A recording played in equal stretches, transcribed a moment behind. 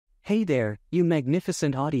Hey there, you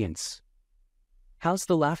magnificent audience. How's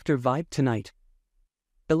the laughter vibe tonight?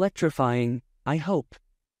 Electrifying, I hope.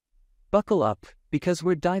 Buckle up, because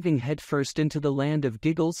we're diving headfirst into the land of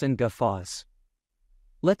giggles and guffaws.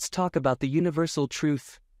 Let's talk about the universal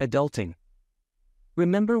truth, adulting.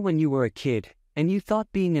 Remember when you were a kid, and you thought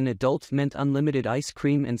being an adult meant unlimited ice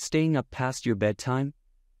cream and staying up past your bedtime?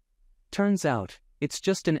 Turns out, it's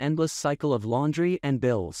just an endless cycle of laundry and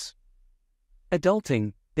bills.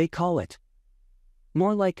 Adulting, they call it.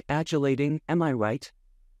 More like adulating, am I right?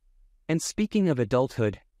 And speaking of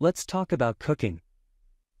adulthood, let's talk about cooking.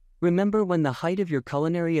 Remember when the height of your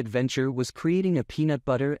culinary adventure was creating a peanut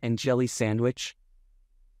butter and jelly sandwich?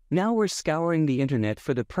 Now we're scouring the internet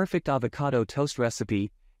for the perfect avocado toast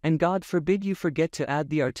recipe, and God forbid you forget to add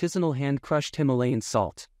the artisanal hand-crushed Himalayan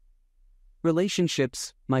salt.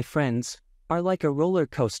 Relationships, my friends, are like a roller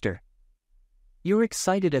coaster. You're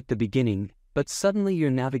excited at the beginning, but suddenly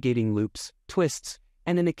you're navigating loops, twists,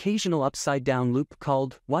 and an occasional upside-down loop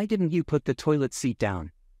called, "Why didn't you put the toilet seat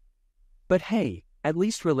down?" But hey, at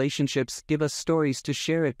least relationships give us stories to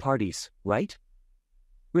share at parties, right?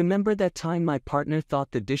 Remember that time my partner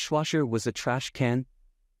thought the dishwasher was a trash can?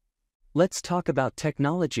 Let's talk about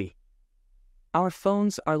technology. Our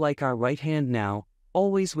phones are like our right hand now,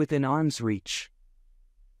 always within arm's reach.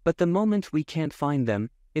 But the moment we can't find them,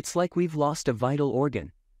 it's like we've lost a vital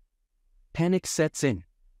organ. Panic sets in.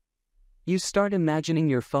 You start imagining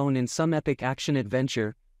your phone in some epic action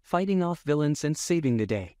adventure, fighting off villains and saving the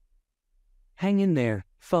day. Hang in there,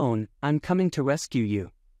 phone, I'm coming to rescue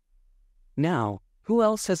you. Now, who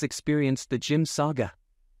else has experienced the gym saga?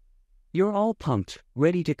 You're all pumped,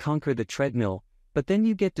 ready to conquer the treadmill, but then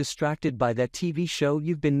you get distracted by that TV show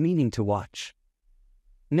you've been meaning to watch.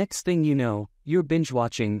 Next thing you know, you're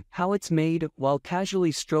binge-watching How It's Made while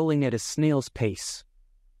casually strolling at a snail's pace.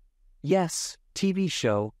 Yes, TV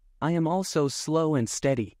show, I am also slow and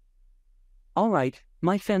steady. Alright,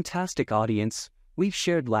 my fantastic audience, we've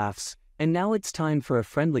shared laughs, and now it's time for a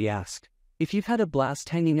friendly ask. If you've had a blast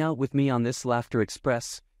hanging out with me on this Laughter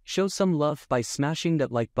Express, show some love by smashing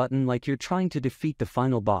that like button like you're trying to defeat the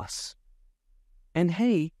final boss. And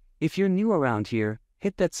hey, if you're new around here,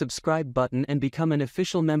 hit that subscribe button and become an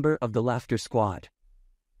official member of the Laughter Squad.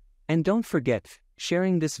 And don't forget,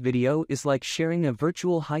 sharing this video is like sharing a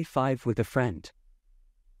virtual high five with a friend.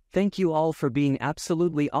 Thank you all for being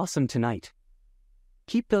absolutely awesome tonight.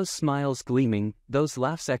 Keep those smiles gleaming, those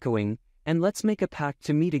laughs echoing, and let's make a pact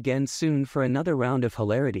to meet again soon for another round of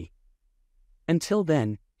hilarity. Until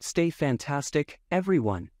then, stay fantastic,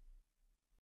 everyone.